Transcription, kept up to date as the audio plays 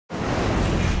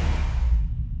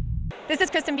This is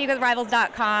Kristen Beek with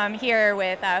Rivals.com here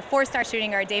with four-star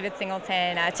shooting guard David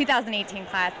Singleton, 2018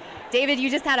 class. David, you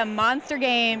just had a monster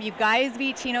game. You guys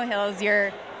beat Chino Hills.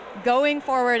 You're going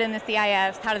forward in the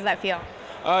CIFs. How does that feel?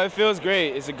 It feels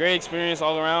great. It's a great experience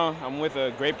all around. I'm with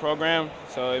a great program,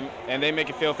 and they make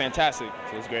it feel fantastic,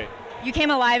 so it's great. You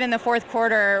came alive in the fourth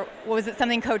quarter. Was it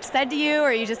something coach said to you,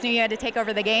 or you just knew you had to take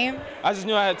over the game? I just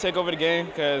knew I had to take over the game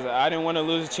because I didn't want to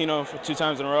lose to Chino for 2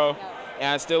 times in a row. And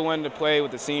I still wanted to play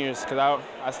with the seniors because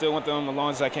I still want them as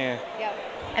long as I can. Yep.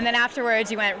 And then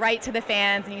afterwards, you went right to the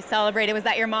fans and you celebrated. Was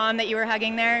that your mom that you were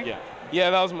hugging there?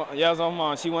 Yeah, that was my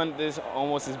mom. She wanted this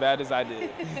almost as bad as I did.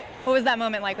 What was that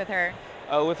moment like with her?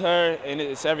 With her, and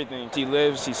it's everything.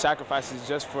 She sacrifices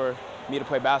just for me to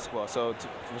play basketball. So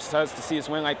for us to see us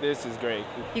win like this is great.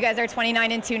 You guys are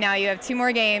 29-2 now. You have 2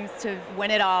 more games to win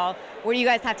it all. What do you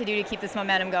guys have to do to keep this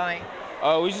momentum going?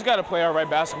 We just got to play our right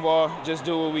basketball, just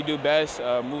do what we do best,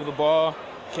 move the ball,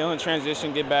 kill in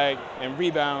transition, get back, and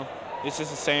rebound. It's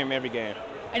just the same every game.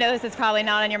 I know this is probably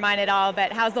not on your mind at all,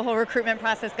 but how's the whole recruitment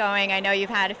process going? I know you've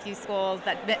had a few schools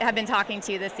that have been talking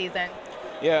to you this season.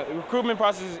 Yeah, the recruitment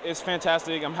process is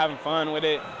fantastic. I'm having fun with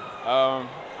it.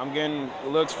 I'm getting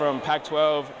looks from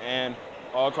Pac-12 and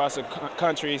all across the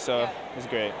country, so it's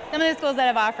great. Some of the schools that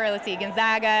have offered, let's see,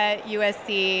 Gonzaga,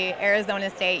 USC, Arizona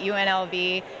State,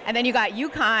 UNLV, and then you got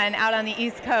UConn out on the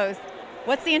East Coast.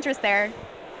 What's the interest there?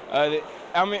 My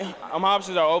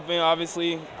options are open,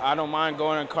 obviously. I don't mind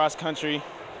going across country,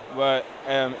 but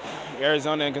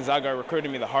Arizona and Gonzaga are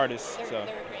recruiting me the hardest. They're recruiting you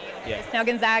the hardest. Yeah. Now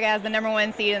Gonzaga has the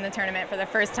 #1 seed in the tournament for the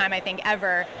first time, I think,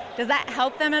 ever. Does that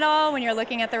help them at all when you're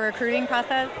looking at the recruiting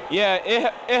process? Yeah,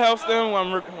 it helps them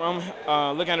when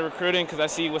I'm looking at the recruiting because I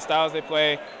see what styles they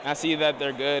play, and I see that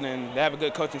they're good and they have a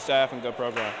good coaching staff and good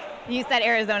program. You said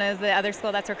Arizona is the other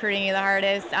school that's recruiting you the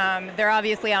hardest. They're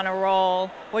obviously on a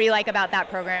roll. What do you like about that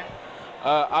program?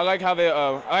 I like how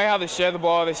they share the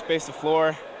ball, they space the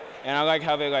floor, and I like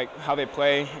how they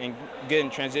play and get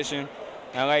in transition.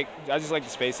 And I just like the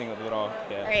spacing of it all.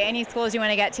 Yeah. All right, any schools you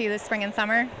want to get to this spring and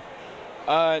summer?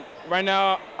 Right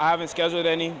now, I haven't scheduled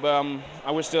any, but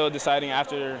we're still deciding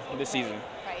after this season.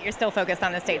 Right, you're still focused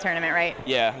on the state tournament, right?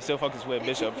 Yeah, I'm still focused with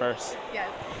Bishop first. Yes.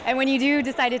 And when you do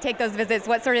decide to take those visits,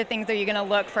 what sort of things are you going to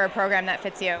look for a program that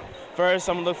fits you? First,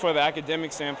 I'm going to look for the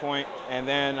academic standpoint, and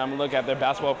then I'm going to look at their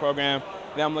basketball program.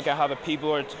 Then I'm going to look at how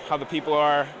the people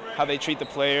are, how they treat the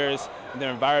players,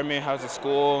 their environment, how's the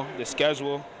school, the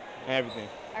schedule, and everything.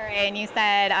 All right, and you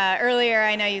said earlier,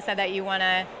 I know you said that you want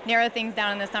to narrow things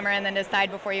down in the summer and then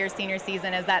decide before your senior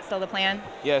season. Is that still the plan?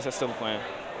 Yes, that's still the plan.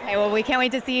 Okay, well, we can't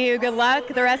wait to see you. Good luck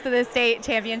the rest of the state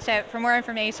championship. For more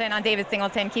information on David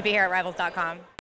Singleton, keep it here at Rivals.com.